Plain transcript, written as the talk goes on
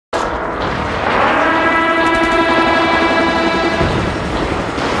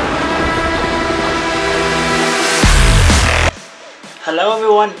Hello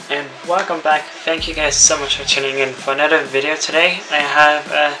everyone and welcome back. Thank you guys so much for tuning in for another video today. I have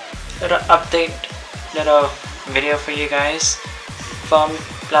a little update, little video for you guys from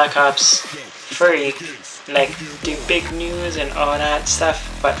Black Ops 3, like the big news and all that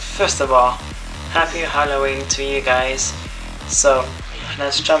stuff. But first of all, happy Halloween to you guys. So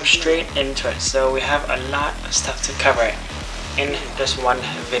let's jump straight into it. So we have a lot of stuff to cover in this one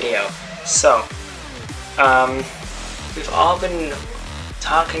video. So we've all been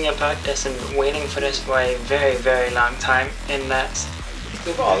talking about this and waiting for this for a very long time, in that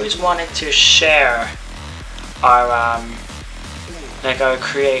we've always wanted to share our our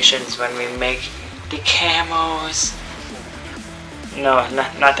creations when we make the camos. No,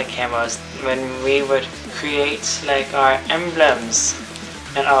 not the camos. When we would create like our emblems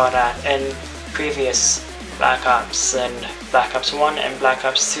and all that in previous Black Ops and Black Ops 1 and Black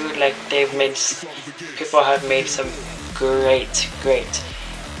Ops 2, like people have made some great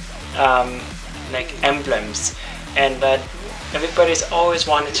like emblems, and that everybody's always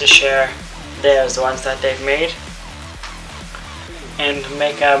wanted to share theirs, the ones that they've made, and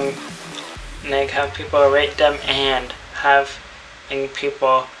make like have people rate them and have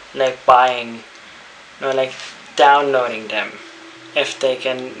people like buying, like downloading them if they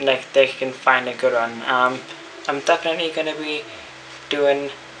can find a good one. I'm definitely gonna be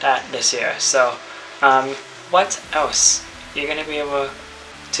doing that this year. So what else? You're gonna be able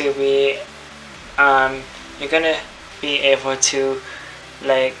to be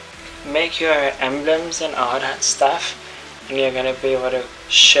like make your emblems and all that stuff, and you're gonna be able to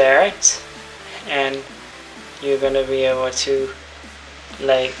share it, and you're gonna be able to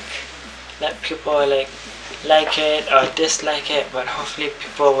like let people like it or dislike it, but hopefully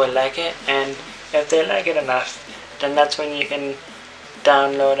people will like it, and if they like it enough, then that's when you can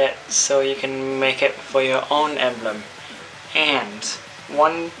download it so you can make it for your own emblem. And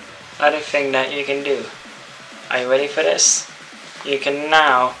one other thing that you can do, are you ready for this? You can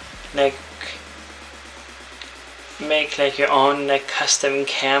now make your own custom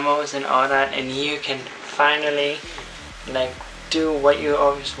camos and all that, and you can finally do what you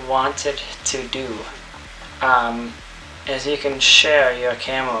always wanted to do. Is you can share your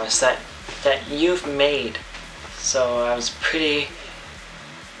camos that you've made. So I was pretty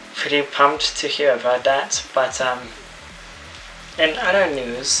pumped to hear about that. But in other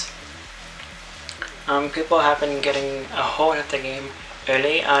news, people have been getting a hold of the game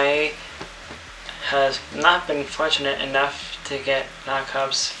early. I have not been fortunate enough to get Black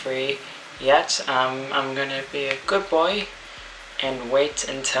Ops 3 yet. I'm gonna be a good boy and wait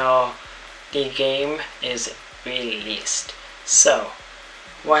until the game is released. So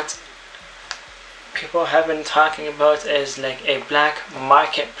what people have been talking about is a black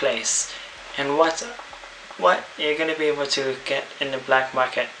marketplace, and what you're gonna be able to get in the black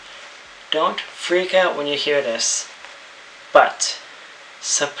market. Don't freak out when you hear this, but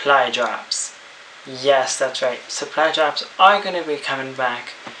supply drops. Yes, that's right, supply drops are gonna be coming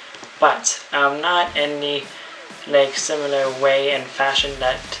back, but not in the similar way and fashion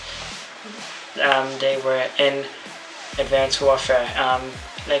that they were in Advanced Warfare.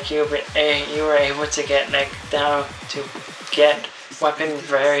 You were able to get down to get weapon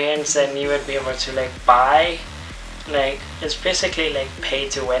variants, and you would be able to buy, it's basically pay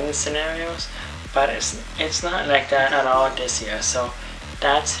to win scenarios, but it's not like that at all this year. So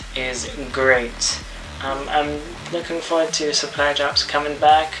that is great. I'm looking forward to supply drops coming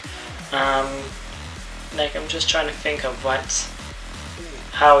back. I'm just trying to think of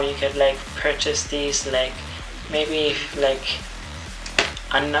how you could purchase these, maybe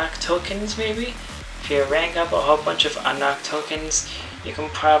unlock tokens. Maybe if you rank up a whole bunch of unlock tokens, you can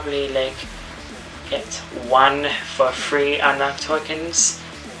probably get one for free unlock tokens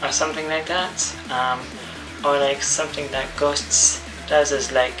or something like that. Or something that Ghosts does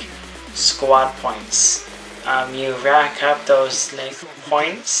is squad points. You rack up those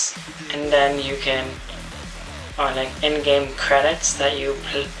points, and then you can, or in-game credits that you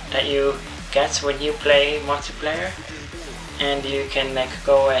get when you play multiplayer, and you can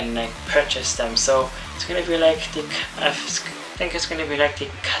go and purchase them. So it's gonna be I think it's gonna be the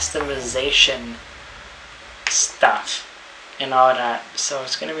customization stuff and all that. So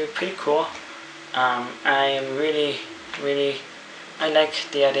it's gonna be pretty cool. I am really I like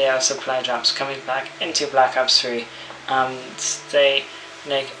the idea of supply drops coming back into Black Ops 3.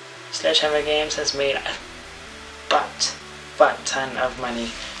 Sledgehammer Games has made a butt ton of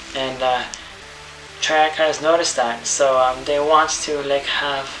money, and Treyarch has noticed that, so they want to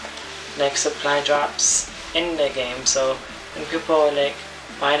have supply drops in the game. So when people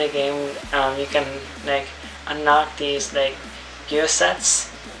buy the game, you can unlock these gear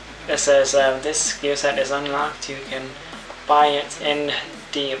sets. It says this gear set is unlocked. You can buy it in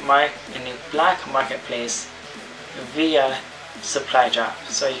the black marketplace via supply drop.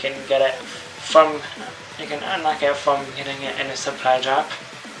 So you can get it from, you can unlock it from getting it in a supply drop,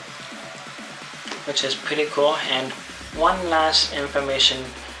 which is pretty cool. And one last information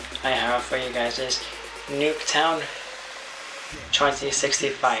I have for you guys is Nuketown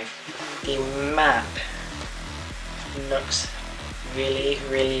 2065. The map looks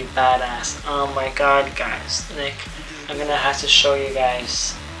really badass. Oh my god, guys, like, I'm gonna have to show you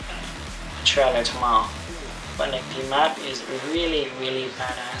guys a trailer tomorrow, but like, the map is really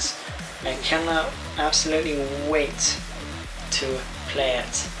badass. I cannot absolutely wait to play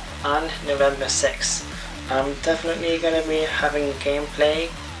it on November 6th. I'm definitely gonna be having gameplay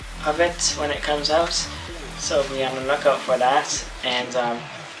of it when it comes out, so be on the lookout for that. And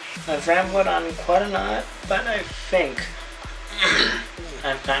I've rambled on quite a lot, but I think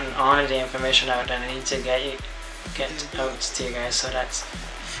I've gotten all of the information out that I need to get out to you guys. So that's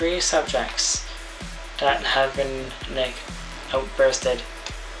 3 subjects that have been like outbursted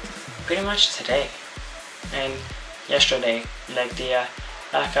pretty much today and yesterday, like the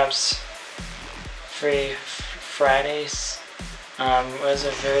Black Ops 3 Fridays was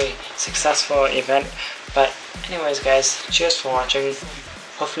a very successful event. But anyways, guys, cheers for watching.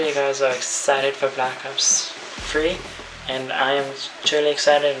 Hopefully you guys are excited for Black Ops 3, and I am truly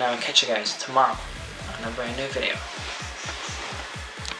excited, and I'll catch you guys tomorrow on a brand new video.